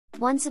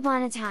Once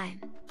upon a time,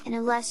 in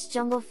a lush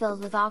jungle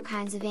filled with all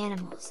kinds of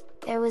animals,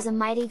 there was a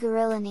mighty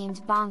gorilla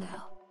named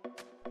Bongo.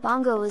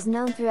 Bongo was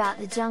known throughout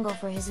the jungle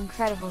for his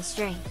incredible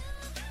strength.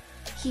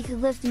 He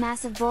could lift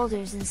massive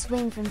boulders and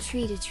swing from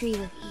tree to tree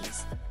with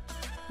ease.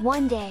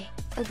 One day,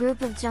 a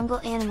group of jungle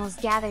animals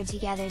gathered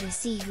together to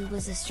see who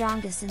was the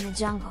strongest in the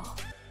jungle.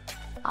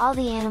 All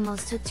the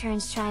animals took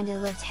turns trying to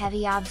lift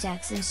heavy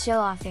objects and show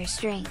off their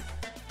strength.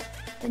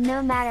 But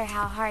no matter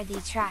how hard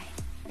they tried,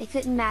 they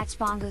couldn't match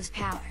Bongo's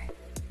power.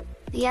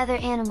 The other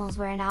animals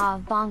were in awe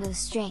of Bongo's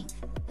strength,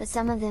 but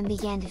some of them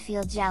began to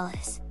feel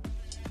jealous.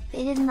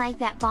 They didn't like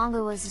that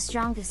Bongo was the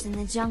strongest in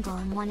the jungle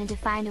and wanted to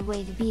find a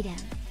way to beat him.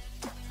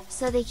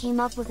 So they came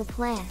up with a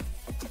plan.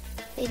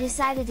 They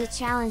decided to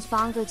challenge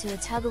Bongo to a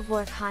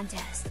tug-of-war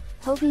contest,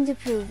 hoping to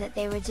prove that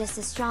they were just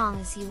as strong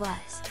as he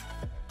was.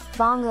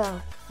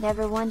 Bongo,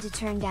 never one to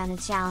turn down a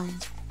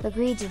challenge,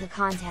 agreed to the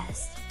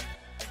contest.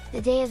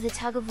 The day of the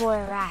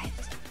tug-of-war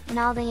arrived, and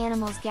all the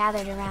animals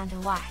gathered around to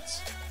watch.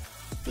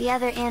 The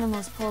other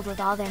animals pulled with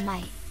all their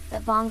might,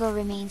 but Bongo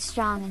remained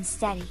strong and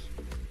steady.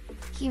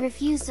 He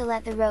refused to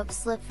let the rope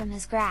slip from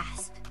his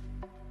grasp.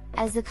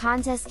 As the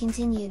contest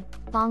continued,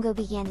 Bongo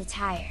began to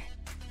tire.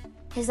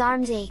 His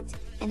arms ached,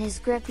 and his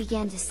grip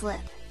began to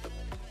slip.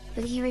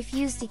 But he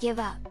refused to give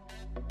up.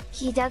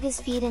 He dug his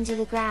feet into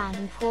the ground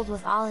and pulled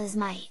with all his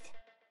might.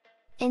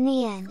 In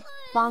the end,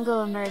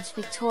 Bongo emerged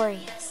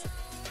victorious.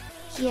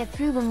 He had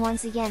proven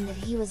once again that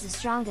he was the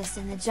strongest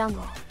in the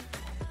jungle.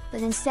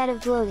 But instead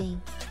of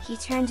gloating, he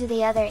turned to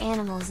the other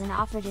animals and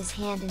offered his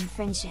hand in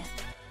friendship.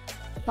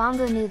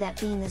 Bongo knew that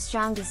being the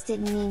strongest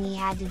didn't mean he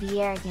had to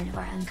be arrogant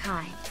or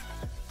unkind.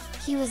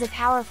 He was a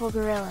powerful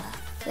gorilla,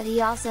 but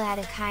he also had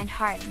a kind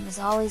heart and was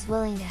always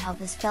willing to help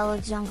his fellow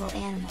jungle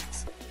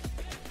animals.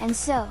 And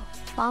so,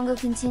 Bongo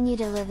continued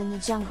to live in the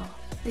jungle,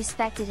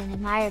 respected and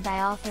admired by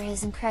all for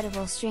his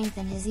incredible strength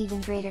and his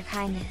even greater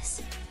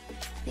kindness.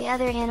 The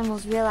other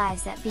animals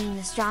realized that being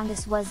the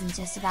strongest wasn't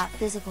just about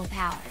physical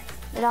power,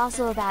 but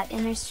also about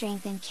inner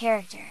strength and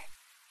character.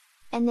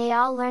 And they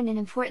all learned an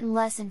important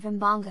lesson from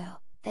Bongo,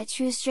 that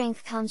true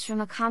strength comes from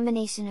a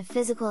combination of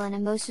physical and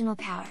emotional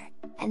power,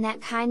 and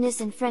that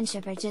kindness and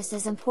friendship are just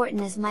as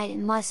important as might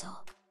and muscle.